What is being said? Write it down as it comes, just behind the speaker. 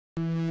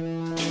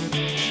We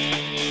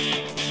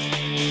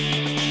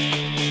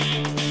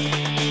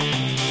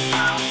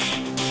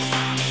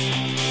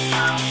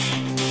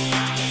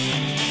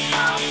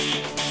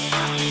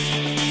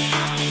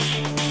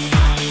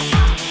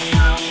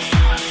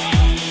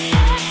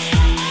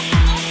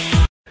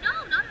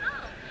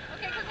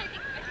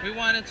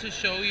wanted to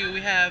show you,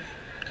 we have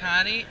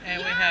Connie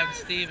and we have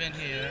Steven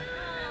here.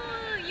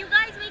 Cute. You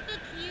guys make the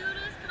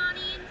cutest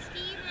Connie and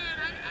Steven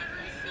I've ever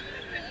seen.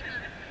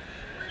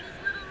 With his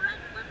little red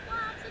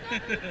flip-flops and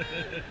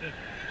everything.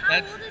 How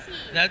old is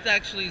he? That's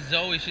actually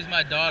Zoe. She's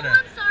my daughter. Oh,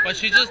 I'm sorry, but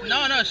she Zoe. just,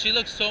 no, she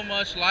looks so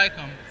much like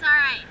him. It's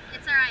alright.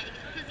 It's alright.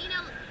 Because, you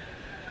know,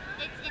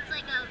 it's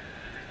like a,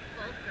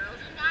 both girls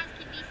and guys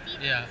can be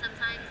Steven. Yeah.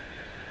 Sometimes.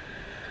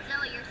 But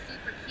Zoe, you're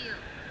super cute.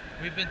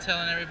 We've been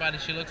telling everybody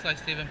she looks like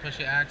Steven, but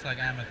she acts like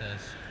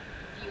Amethyst.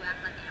 Do you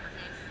act like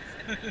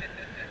Amethyst?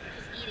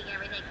 Just eating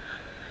everything.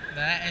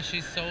 That, and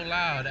she's so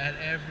loud at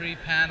every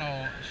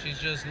panel. She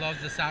just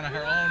loves the sound of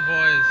her own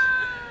voice.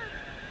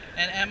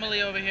 And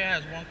Emily over here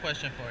has one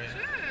question for you.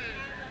 Sure.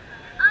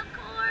 Of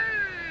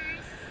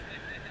course.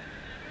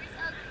 You're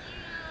so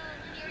cute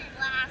with your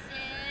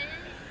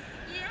glasses.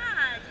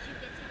 Yeah. Did you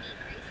get to meet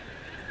Grace?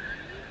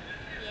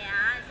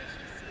 Yeah. Isn't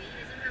she sweet?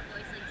 Isn't her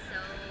voice like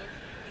so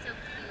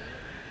cute?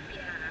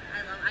 Yeah.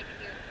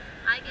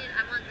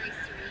 I want Grace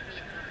to read me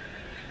a book.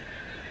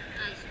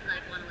 I should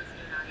want to listen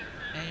to an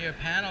audiobook. And your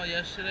panel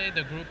yesterday,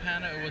 the group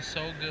panel, it was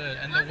so good.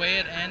 And the way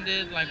it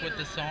ended, like with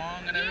the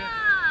song and everything.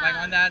 Like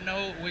on that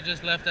note, we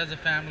just left as a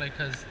family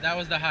because that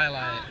was the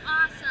highlight.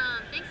 Oh,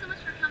 awesome. Thanks so much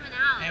for coming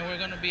out. And we're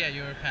going to be at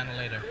your panel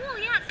later. Cool,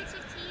 yeah, at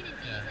 6:15 and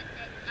Dee's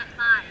at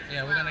 5.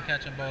 Yeah, we're going to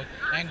catch them both.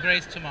 Awesome. And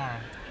Grace tomorrow.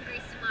 And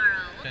Grace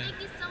tomorrow. Well, Okay.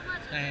 thank you so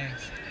much.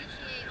 Thanks. I really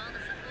appreciate all the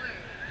support.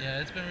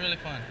 Yeah, it's been really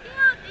fun.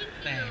 Yeah, thank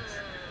you. Thanks.